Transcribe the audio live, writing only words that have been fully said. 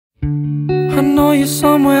I know you're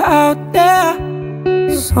somewhere out there,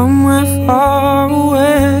 somewhere far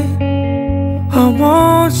away. I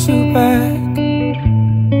want you back,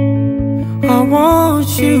 I want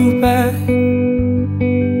you back.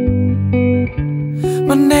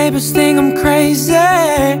 My neighbors think I'm crazy,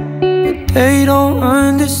 but they don't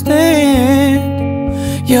understand.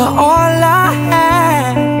 You're all I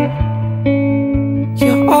have,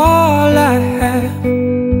 you're all I have.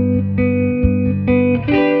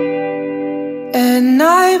 At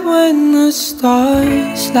night when the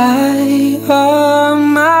stars light up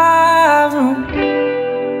my room,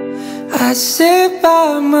 I sit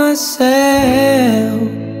by myself,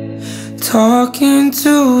 talking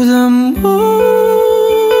to the moon,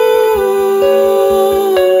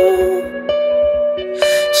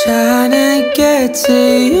 trying to get to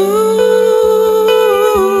you.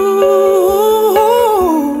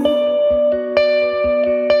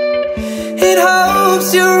 It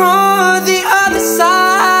hopes you're on the other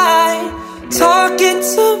side, talking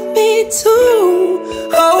to me too.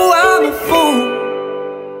 Oh, I'm a fool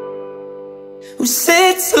who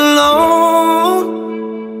sits alone,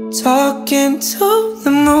 talking to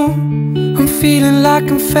the moon. I'm feeling like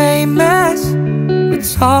I'm famous, the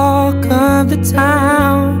talk of the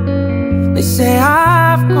town. They say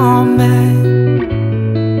I've gone mad,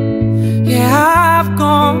 yeah, I've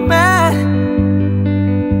gone mad.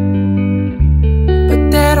 But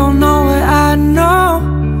they don't know what I know,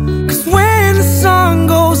 'cause when the sun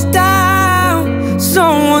goes down,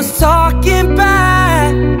 someone's talking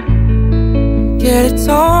back. Yeah, they're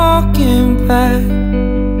talking back.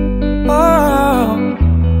 Oh.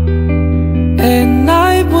 At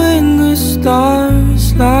night when the stars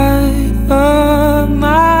light up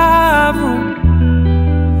my room,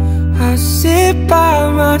 I sit by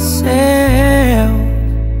myself,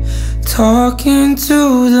 talking to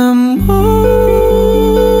the moon,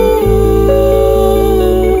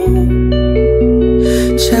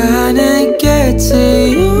 trying to get to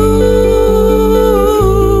you.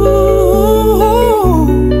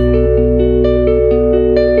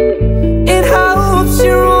 It hopes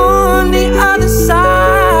you're on the other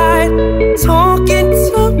side, talking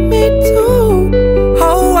to me too.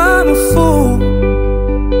 Oh, I'm a fool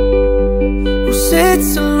who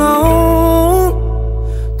sits alone,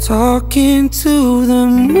 talking to the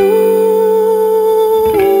moon,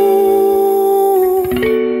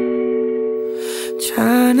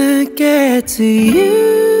 trying to get to you.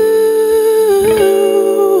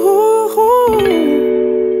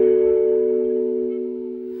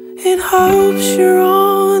 It hopes you're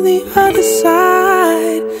on the other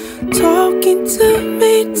side, talking to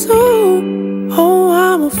me too. Oh,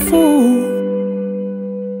 I'm a fool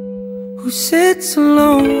who sits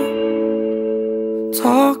alone,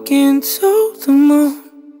 talking to the moon.